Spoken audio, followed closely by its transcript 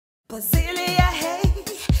Basilia, hey,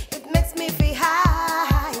 it makes me feel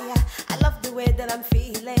high. I love the way that I'm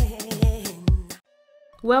feeling.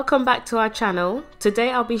 Welcome back to our channel.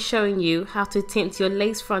 Today I'll be showing you how to tint your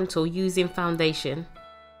lace frontal using foundation.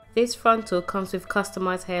 This frontal comes with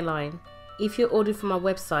customized hairline. If you order from our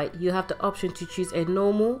website, you have the option to choose a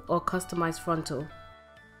normal or customized frontal.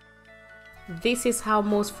 This is how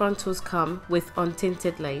most frontals come with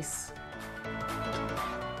untinted lace.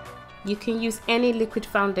 You can use any liquid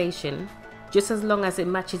foundation, just as long as it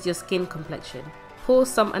matches your skin complexion. Pour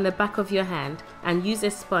some on the back of your hand and use a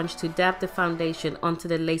sponge to dab the foundation onto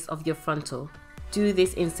the lace of your frontal. Do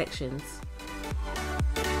this in sections.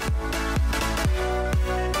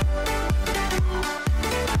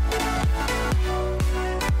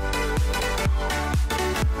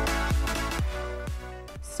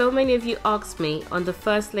 So many of you asked me on the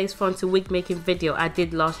first lace frontal wig making video I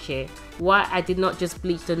did last year why I did not just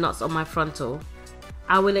bleach the knots on my frontal.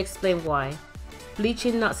 I will explain why.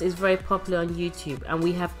 Bleaching knots is very popular on YouTube and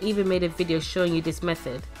we have even made a video showing you this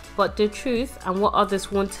method. But the truth and what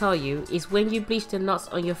others won't tell you is when you bleach the knots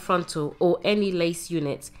on your frontal or any lace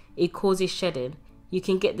unit, it causes shedding. You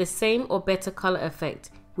can get the same or better color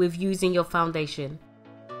effect with using your foundation.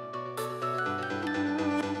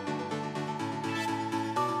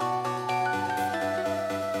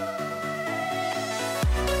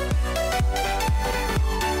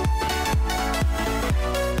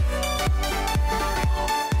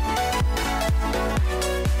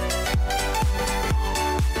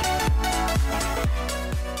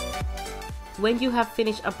 When you have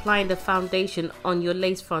finished applying the foundation on your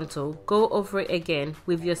lace frontal, go over it again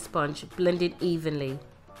with your sponge, blend it evenly.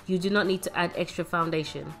 You do not need to add extra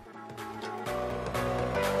foundation.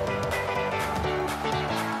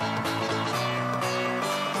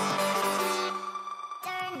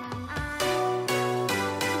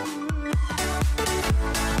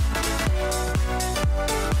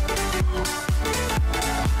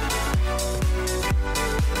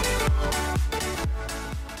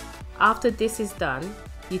 After this is done,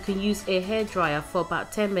 you can use a hairdryer for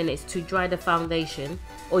about 10 minutes to dry the foundation,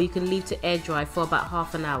 or you can leave to air dry for about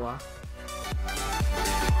half an hour.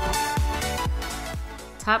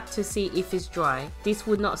 Tap to see if it's dry. This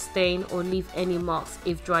would not stain or leave any marks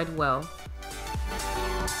if dried well.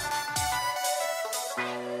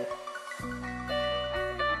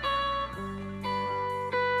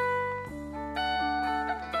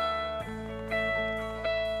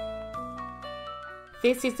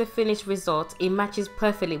 This is the finished result. It matches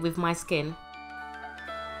perfectly with my skin.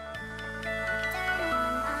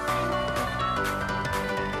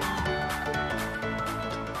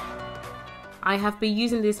 I have been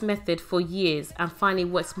using this method for years and find it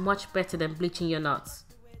works much better than bleaching your knots.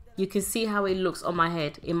 You can see how it looks on my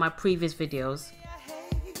head in my previous videos.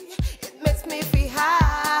 It makes me feel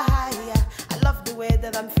high. I love the way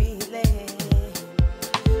that I'm feeling.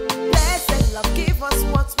 Blessedluv, give us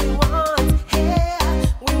what we want. Hey,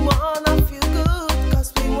 we wanna feel good,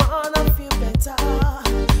 cause we wanna feel better.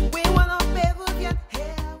 We wanna Peruvian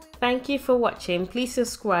hair. Thank you for watching. Please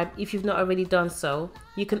subscribe if you've not already done so.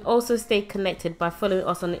 You can also stay connected by following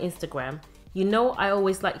us on Instagram. You know I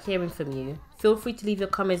always like hearing from you. Feel free to leave your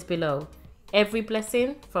comments below. Every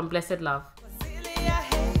blessing from Blessedluv.